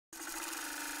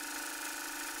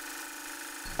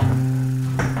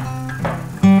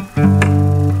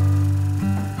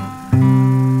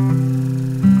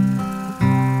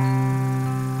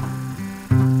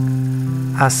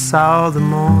I saw the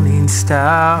morning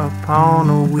star upon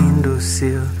a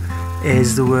windowsill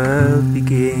as the world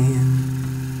began.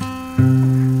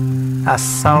 I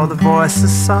saw the voice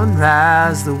of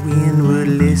sunrise, the wind would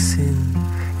listen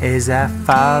as I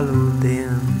followed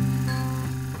them.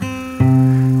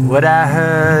 What I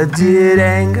heard did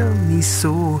anger me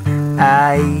so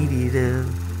I ate it up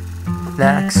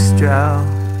like straw.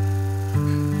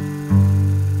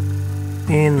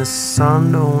 And the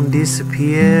sun don't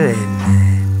disappear at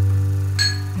night,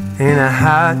 and a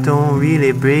heart don't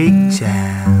really break,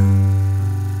 child.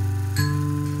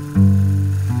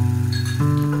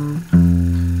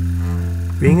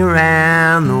 Ring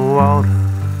around the water,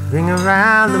 ring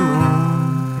around the moon,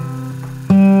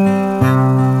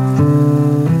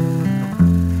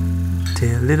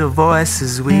 till little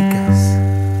voices wake us.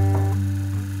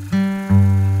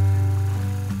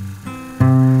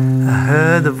 I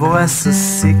heard the voice of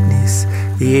sickness,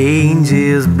 the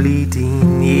angels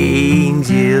bleating, the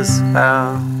angels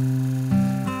fall.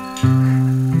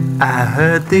 I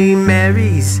heard the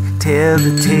Marys tell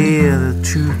the tale of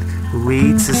truth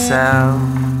awaits us all.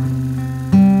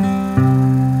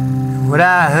 What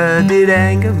I heard did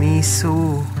anger me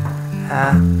so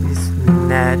I missed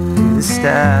midnight to the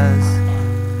stars.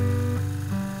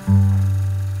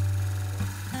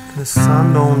 The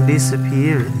sun don't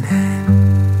disappear at night,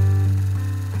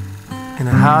 and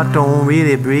the heart don't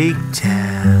really break,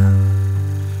 child.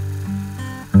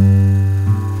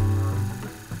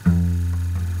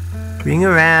 Ring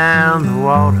around the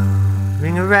water,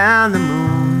 ring around the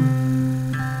moon,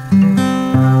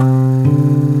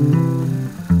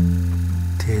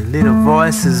 till little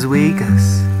voices wake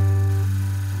us.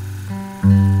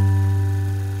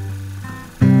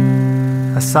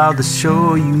 I saw the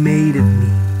shore you made of me,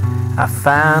 I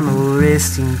found a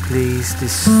resting place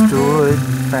destroyed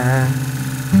by fire.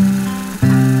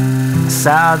 I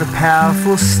saw the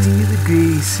powerful steal the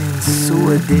grace and sow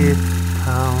a death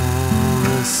upon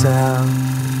the south.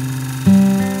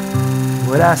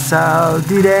 What I saw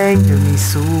did anger me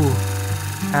so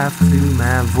I flew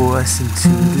my voice into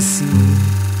the sea.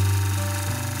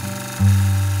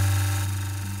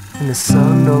 And the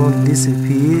sun don't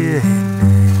disappear at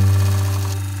night,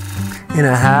 and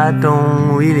a heart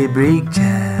don't really break,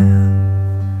 child.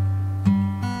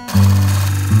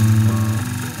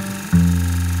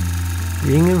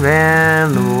 Ring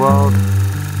around the water,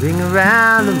 ring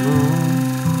around the moon,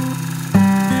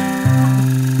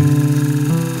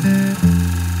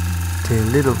 till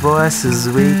little voices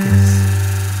wake us.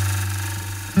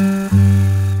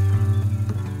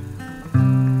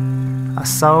 I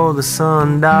saw the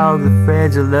sundog, the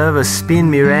fragile lover, spin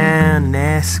me round and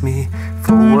ask me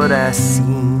for what I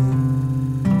seen.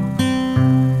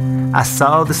 I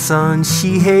saw the sun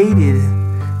she hated,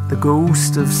 the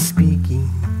ghost of speaking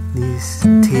this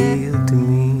tale to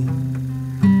me.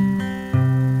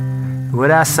 What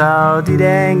I saw did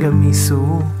anger me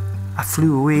so I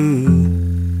flew away,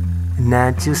 and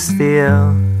I just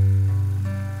fell.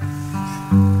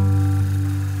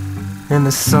 And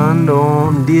the sun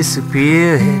don't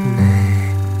disappear at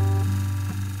night,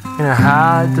 and a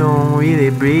heart don't really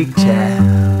break,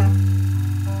 child.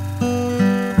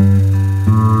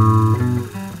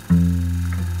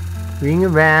 Ring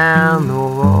around the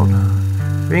water,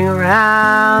 ring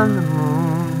around the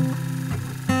moon,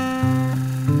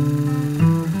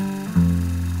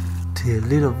 till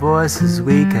little voices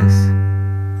wake us.